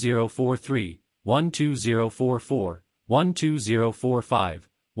 12043, 12044, 12045,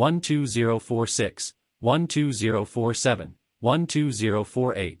 12046, 12047,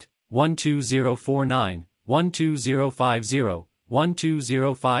 12048, 12049, 12050,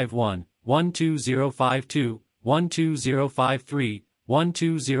 12051, 12052, 12053,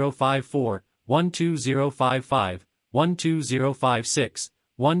 12054, 12055, 12056,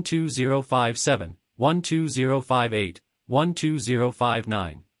 12057, 12058,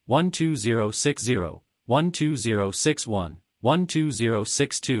 12059, 12060, 12061,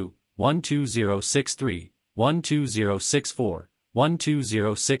 12062, 12063, 12064,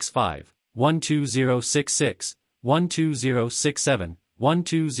 12065, 12066, 12067,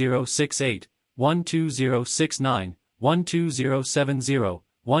 12068, 12069, 12070,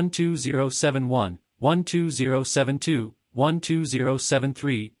 12071, 12072,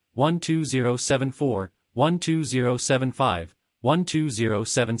 12073, 12074, 12075,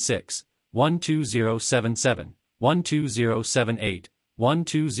 12076, 12077, 12078,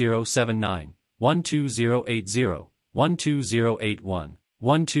 12079, 12080, 12081,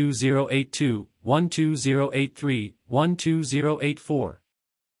 12082, 12083, 12084,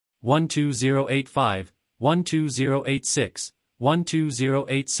 12085, 12086,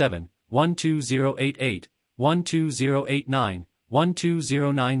 12087, 12088, 12089,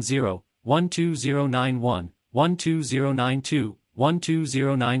 12090, 12091, 12092,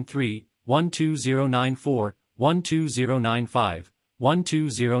 12093, 12094, 12095,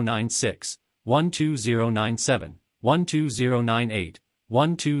 12096, 12097, 12098,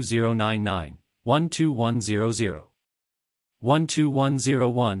 12099, 12100,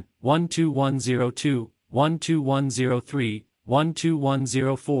 12101, 12102, 12103,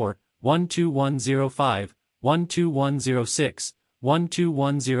 12104, 12105, 12106,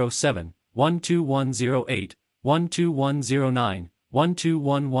 12107, 12108, 12109,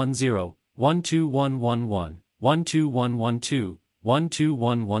 12110, 12111, 12112,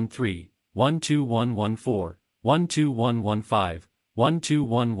 12113, 12114, 12115,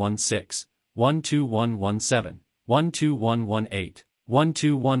 12116, 12117, 12118,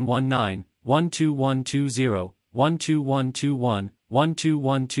 12119, 12120, 12121,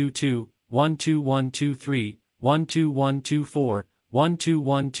 12122, 12123, 12124,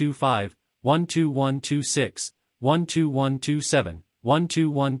 12125, 12126, 12127,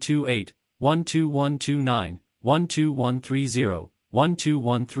 12128, 12129, 12130,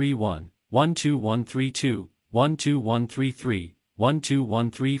 12131, 12132, 12133,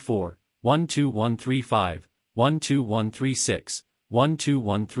 12134, 12135, 12136,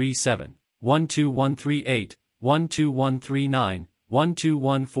 12137, 12138, 12139,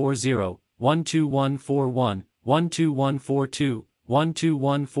 12140, 12141, 12142,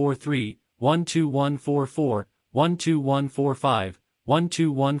 12143, 12144, 12145,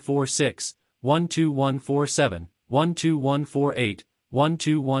 12146, 12147, 12148,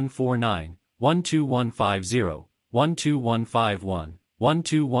 12149, 12150, 12151,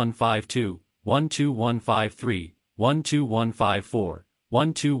 12152, 12153, 12154,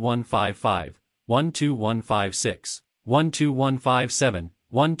 12155, 12156, 12157,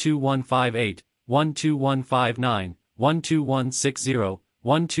 12158, 12159, 12160,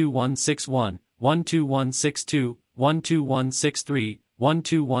 12161, 12162, 12163,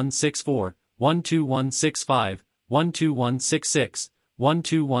 12164, 12165, 12166,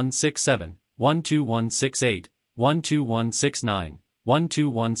 12167, 12168, 12169,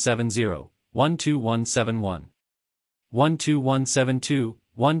 12170, 12171, 12172,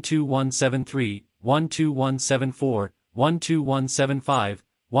 12173, 12174, 12175,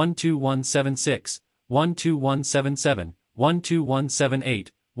 12176, 12177,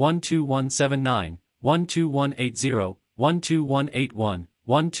 12178, 12179, 12180, 12181,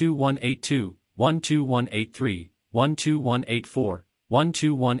 12182, 12183, 12184,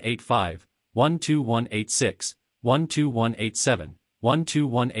 12185, 12186, 12187,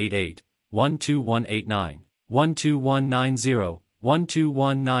 12188, 12189, 12190,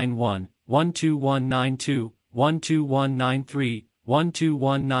 12191, 12192, 12193,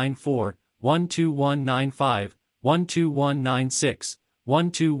 12194, 12195, 12196,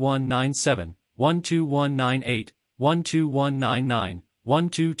 12197, 12198, 12199,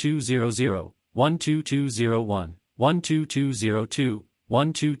 12200, 12201, 12202,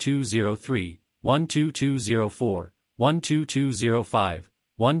 12203, 12204, 12205,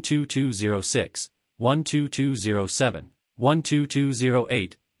 12206, 12207,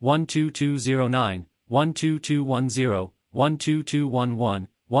 12208, 12209, 12210, 12211,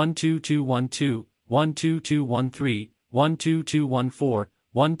 12212, 12213, 12214,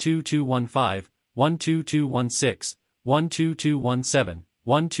 12215, 12216, 12217,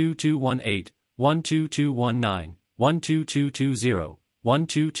 12218, 12219, 12220,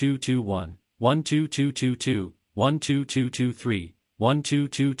 12221, 12222, 12223,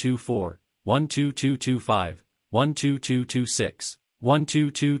 12224, 12225, 12226,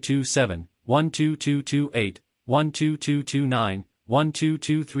 12227, 12228, 12229,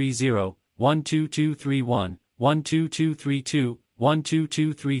 12230, 12231, 12232,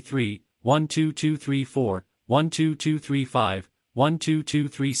 12233, 12234, 12235,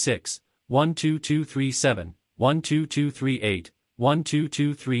 12236, 12237, 12238,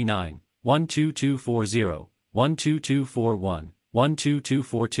 12239, 12240, 12241,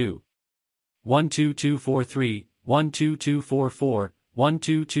 12242, 12243, 12244,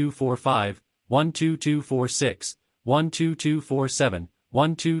 12245, 12246, 12247,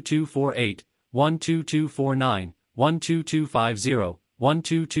 12248, 12249, 12250,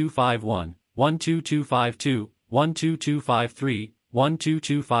 12251, 12252, 12253,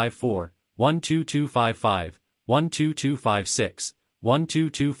 12254, 12255, 12256,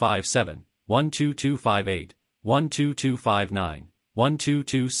 12257, 12258, 12259,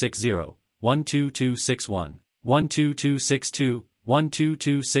 12260, 12261, 12262,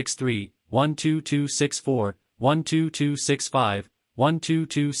 12263, 12264, 12265,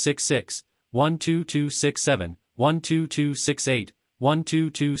 12266, 12267, 12268,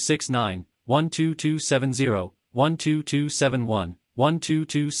 12269, 12270, 12271,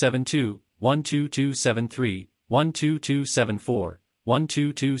 12272, 12273, 12274,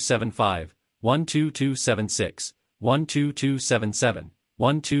 12275, 12276, 12277,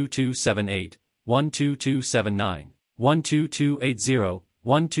 12278, 12279, 12280,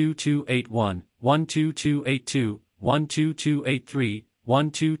 12281, 12282, 12283,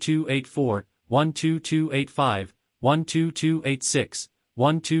 12284, 12285, 12286,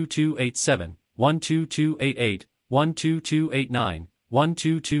 12287, 12288, 12289,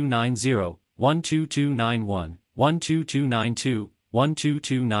 12290, 12291, 12292,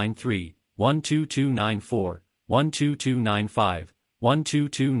 12293, 12294, 12295,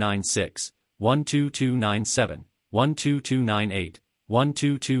 12296, 12297, 12298,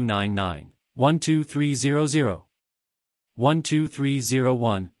 12299, 12300,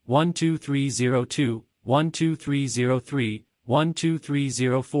 12301, 12302, 12303,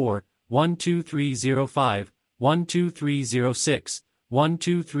 12304, 12305, 12306,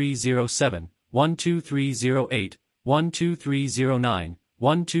 12307, 12308, 12309,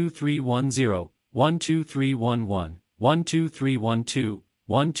 12310, 12311, 12312,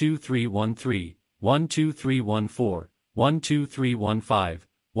 12313, 12314, 12315,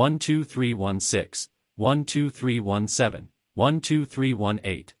 12316, 12317,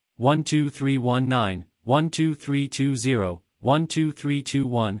 12318, 12319, 12320,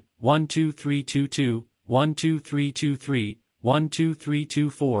 12321, 12322, 12323,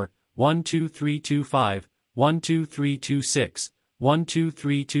 12324, 12325, 12326,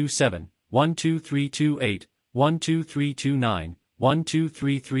 12327, 12328, 12329,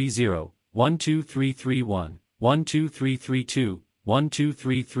 12330, 12331, 12332,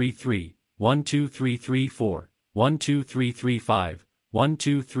 12333, 12334, 12335,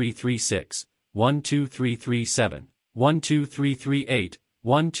 12336, 12337, 12338,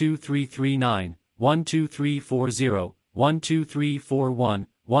 12339, 12340, 12341,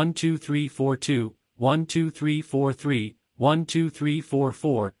 12342, 12343,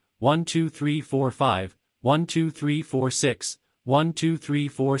 12344, 12345, 12346,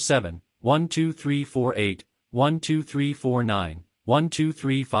 12347, 12348, 12349,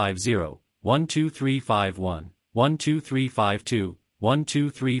 12350, 12351, 12352,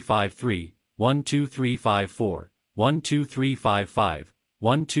 12353, 12354, 12355,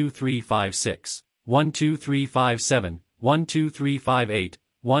 12356, 12357, 12358,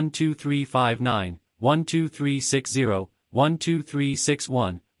 12359, 12360,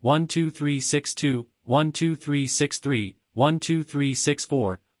 12361, 12362, 12363,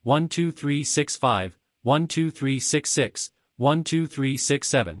 12364, 12365, 12366,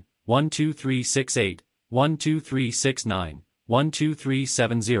 12367, 12368, 12369,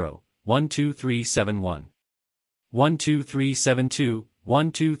 12370, 12371, 12372,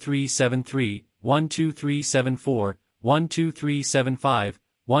 12373, 12374, 12375,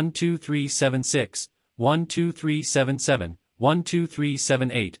 12376, 12377,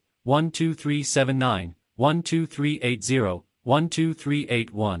 12378, 12379, 12380,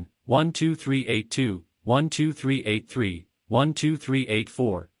 12381, 12382, 12383,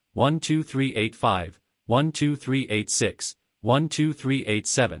 12384, 12385, 12386,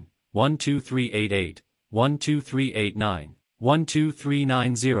 12387, 12388, 12389,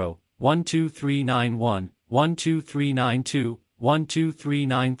 12390, 12391, 12392,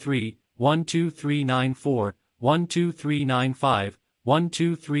 12393, 12394, 12395,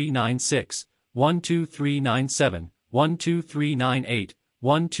 12396, 12397, 12398,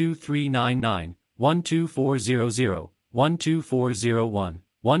 12399, 12400, 12401,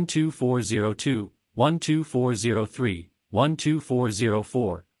 12402, 12403,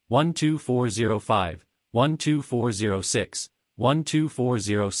 12404, 12405, 12406,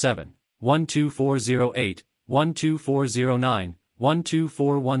 12407, 12408, 12409,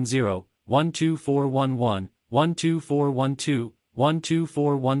 12410, 12411, 12412,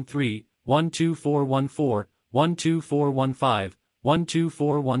 12413, 12414, 12415,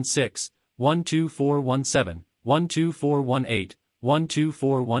 12416, 12417, 12418,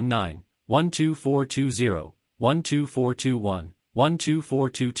 12419, 12420, 12421,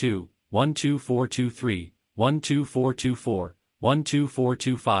 12422, 12423, 12424,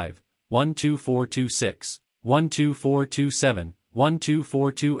 12425, 12426, 12427,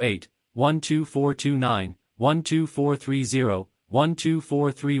 12428, 12429, 12430,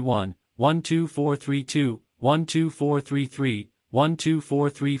 12431, 12432, 12433,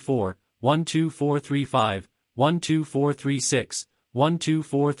 12434, 12435, 12436,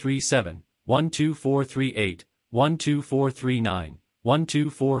 12437, 12438, 12439,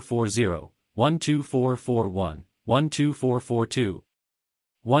 12440, 12441, 12442,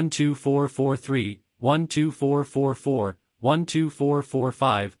 12443, 12444,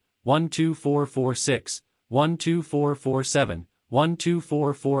 12445, 12446, 12447,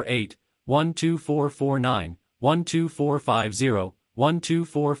 12448, 12449, 12450,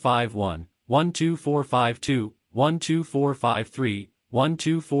 12451, 12452, 12453,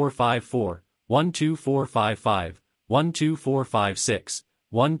 12454, 12455, 12456,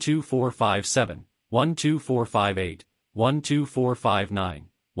 12457, 12458, 12459,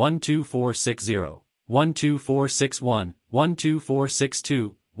 12460, 12461,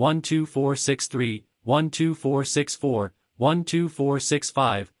 12462, 12463, 12464,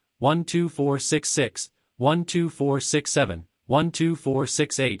 12465, 12466, 12467,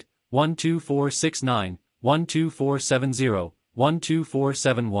 12468, 12469, 12470,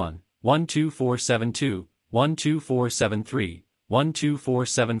 12471, 12472, 12473,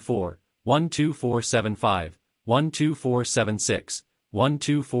 12474, 12475, 12476,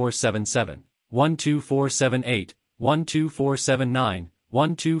 12477, 12478, 12479,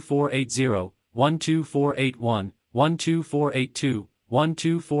 12480, 12481, 12482,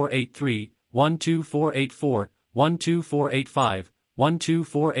 12483, 12484, 12485,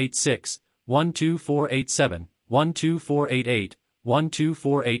 12486, 12487, 12488,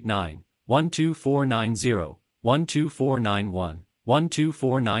 12489, 12490, 12491,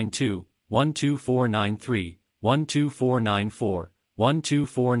 12492, 12493, 12494,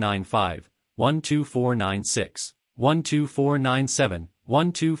 12495, 12496, 12497,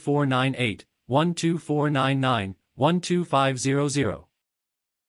 12498, 12499, 12500.